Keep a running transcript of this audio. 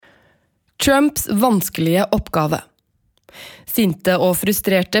Trumps vanskelige oppgave. Sinte og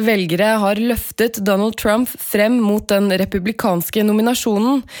frustrerte velgere har løftet Donald Trump frem mot den republikanske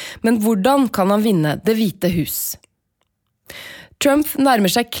nominasjonen, men hvordan kan han vinne Det hvite hus? Trump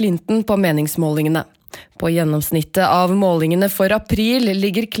nærmer seg Clinton på meningsmålingene. På gjennomsnittet av målingene for april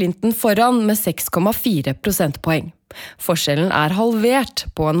ligger Clinton foran med 6,4 prosentpoeng. Forskjellen halvert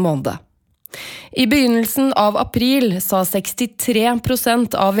på en måned. I begynnelsen av april sa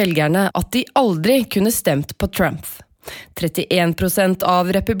 63% av velgerne at de aldri kunne stemt på Trump. 31%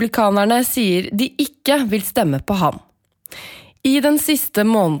 av republikanerne sier de ikke vil stemme på ham. I den siste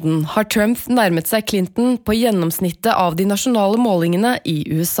måneden har Trump nærmet seg Clinton på gjennomsnittet av de nasjonale målingene i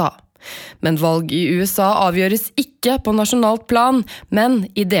USA. Men valg i USA avgjøres ikke på nasjonalt plan, men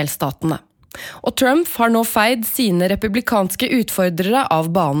i delstatene. Og Trump har nå feid sine republikanske utfordrere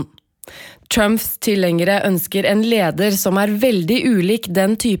av banen. Trumps tilhengere ønsker en leder som veldig ulik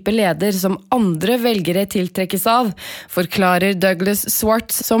den type leder som andre velgere tiltrekkes av, forklarer Douglas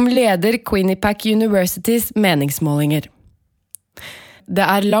Swartz som leder Quinnipiac Universitys meningsmålinger. Det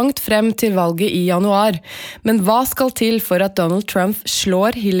langt frem til valget i januar, men hva skal til for at Donald Trump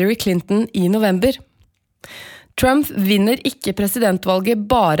slår Hillary Clinton i november? Trump vinner ikke presidentvalget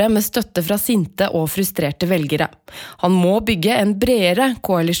bare med støtte fra sinte og frustrerte velgere. Han må bygge en bredere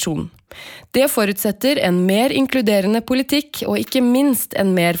koalisjon. Det forutsetter en mer inkluderende politikk og ikke minst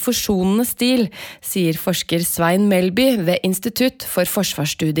en mer forsonende stil, sier forsker Svein Melby ved Institutt for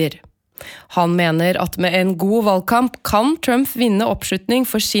Forsvarsstudier. Han mener at med en god valgkamp kan Trump vinne oppslutning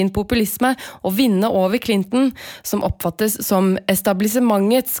for sin populisme og vinne over Clinton, som oppfattes som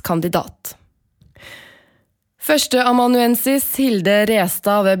establissementets kandidat. Førsteamanuensis Hilde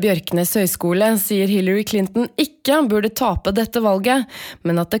Restad ved Bjørknes høyskole sier Hillary Clinton ikke burde tape dette valget,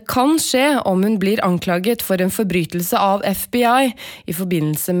 men at det kan skje om hun blir anklaget for en forbrytelse av FBI i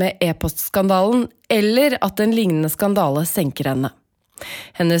forbindelse med e-postskandalen, eller at en lignende skandale senker henne.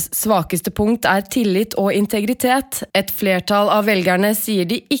 Hennes svakeste punkt tillit og integritet. Et flertall av velgerne sier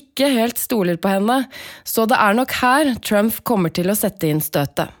de ikke helt stoler på henne, så det nok her Trump kommer til å sette inn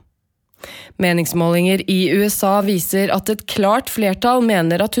støtet. Meningsmålinger i USA viser at et klart flertall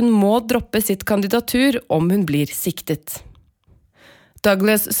mener at hun må droppe sitt kandidatur om hun blir siktet.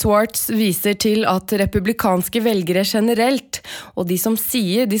 Douglas Swartz viser til at republikanske velgere generelt, og de som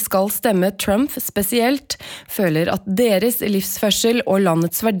sier de skal stemme Trump spesielt, føler at deres livsførsel og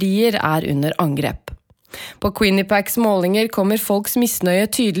landets verdier under angrep. På Quinnipiacs målinger kommer folks misnøye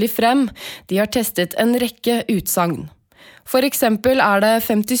tydelig frem. De har testet en rekke utsagn. For eksempel det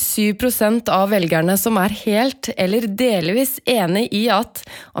 57% av velgerne som helt eller delvis enig i at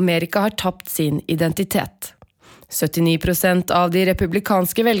Amerika har tapt sin identitet. 79% av de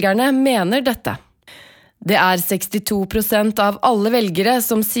republikanske velgerne mener dette. Det 62% av alle velgere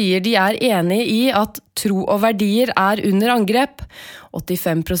som sier de enig i at tro og verdier under angrep.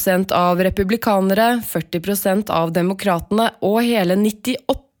 85% av republikanere, 40% av demokratene og hele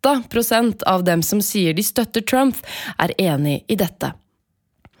 98% av dem som sier de støtter Trump enig i dette.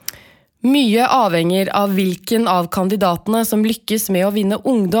 Mye avhenger av hvilken av kandidatene som lykkes med å vinne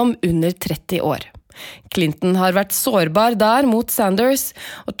ungdom under 30 år. Clinton har vært sårbar der mot Sanders,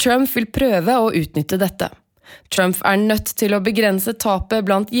 og Trump vil prøve å utnytte dette. Trump nødt til å begrense tapet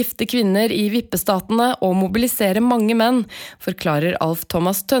blant gifte kvinner i vippestatene og mobilisere mange menn, forklarer Alf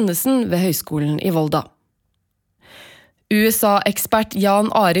Thomas Tønnesen ved Høgskolen i Volda. USA-ekspert Jan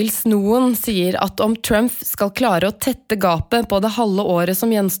Arild Snoen sier at om Trump skal klare å tette gapet på det halve året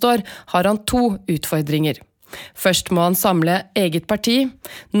som gjenstår, har han 2 utfordringer. Først må han samle eget parti.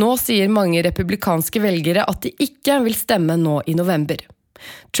 Nå sier mange republikanske velgere at de ikke vil stemme nå i november.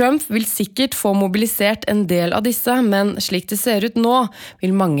 Trump vil sikkert få mobilisert en del av disse, men slik det ser ut nå,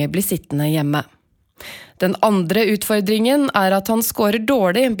 vil mange bli sittende hjemme. Den andre utfordringen at han scorer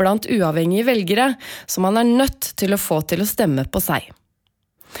dårlig blant uavhengige velgere, som han nødt til å få til å stemme på seg.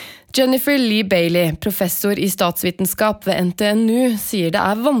 Jennifer Lee Bailey, professor i statsvitenskap ved NTNU, sier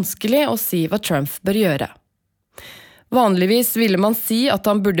det vanskelig å si hva Trump bør gjøre. Vanligvis ville man si at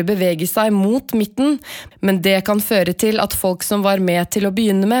han burde bevege seg mot midten, men det kan føre til at folk som var med til å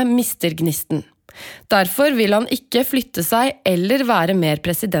begynne med, mister gnisten. Derfor vil han ikke flytte seg eller være mer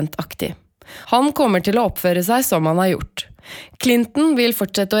presidentaktig. Han kommer til å oppføre seg som han har gjort. Clinton vil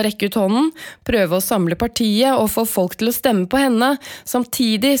fortsette å rekke ut hånden, prøve å samle partiet og få folk til å stemme på henne,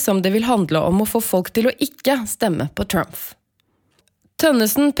 samtidig som det vil handle om å få folk til å ikke stemme på Trump.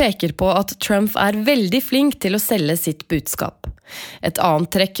 Tønnesen peker på at Trump veldig flink til å selge sitt budskap. Et annet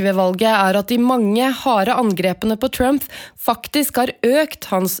trekk ved valget at de mange harde angrepene på Trump faktisk har økt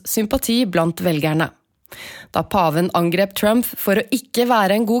hans sympati blant velgerne. Da paven angrep Trump for å ikke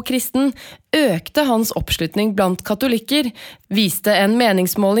være en god kristen, økte hans oppslutning blant katolikker, viste en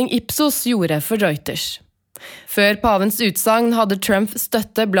meningsmåling Ipsos gjorde for Reuters. Før pavens utsagn hadde Trump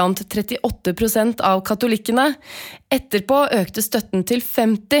støtte blant 38% av katolikkene, etterpå økte støtten til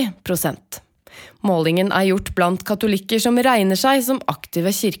 50%. Målingen gjort blant katolikker som regner seg som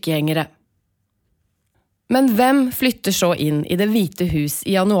aktive kirkegjengere. Men hvem flytter så inn i Det hvite hus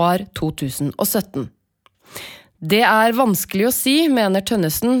i januar 2017? Det vanskelig å si, mener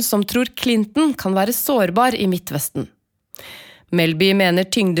Tønnesen, som tror Clinton kan være sårbar i Midtvesten. Melby mener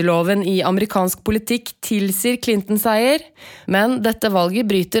tyngdeloven i amerikansk politikk tilsier Clinton-seier, men dette valget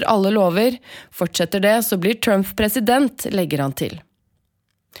bryter alle lover. Fortsetter det, så blir Trump president, legger han til.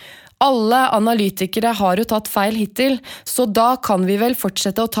 Alle analytikere har jo tatt feil hittil, så da kan vi vel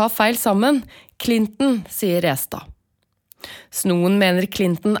fortsette å ta feil sammen. Clinton, sier Restad. Noen mener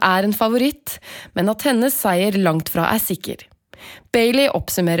Clinton en favoritt, men at hennes seier langt fra sikker. Bailey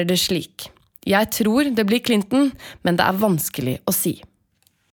oppsummerer det slik: Jeg tror det blir Clinton, men det vanskelig å si.